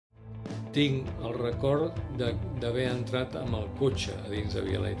Tinc el record d'haver entrat amb el cotxe a dins de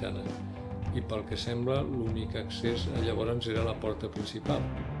Via Laietana i pel que sembla l'únic accés llavors era la porta principal.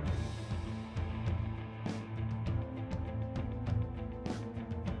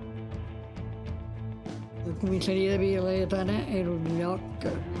 La comissaria de Via Laietana era un lloc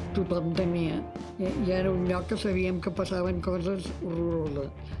que tothom temia i era un lloc que sabíem que passaven coses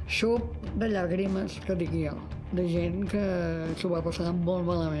horroroses. Xop de llàgrimes, que dic jo, de gent que s'ho va passar molt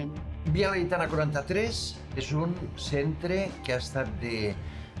malament. Via Laietana 43 és un centre que ha estat de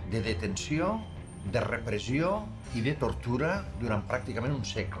detenció, de repressió i de tortura durant pràcticament un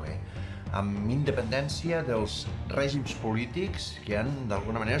segle, amb independència dels règims polítics que han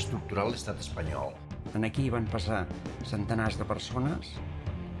d'alguna manera estructurat l'estat espanyol. Aquí van passar centenars de persones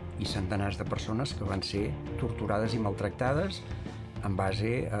i centenars de persones que van ser torturades i maltractades en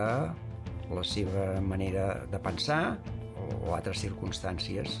base a la seva manera de pensar o altres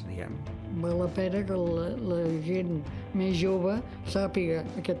circumstàncies, diguem. Val la pena que la gent més jove sàpiga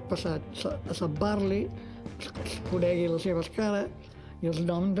aquest passat, se'n parli, es conegui les seves cares i els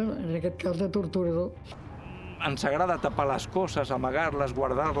noms, en aquest cas, de torturador. Ens agrada tapar les coses, amagar-les,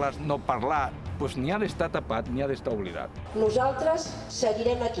 guardar-les, no parlar. Doncs ni ha d'estar tapat ni ha d'estar oblidat. Nosaltres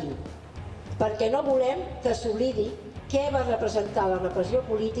seguirem aquí, perquè no volem que s'oblidi què va representar la repressió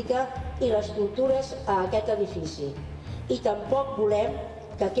política i les tortures a aquest edifici. I tampoc volem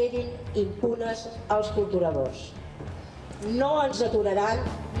que quedin impunes els torturadors. No ens aturaran,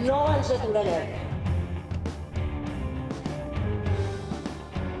 no ens aturarem.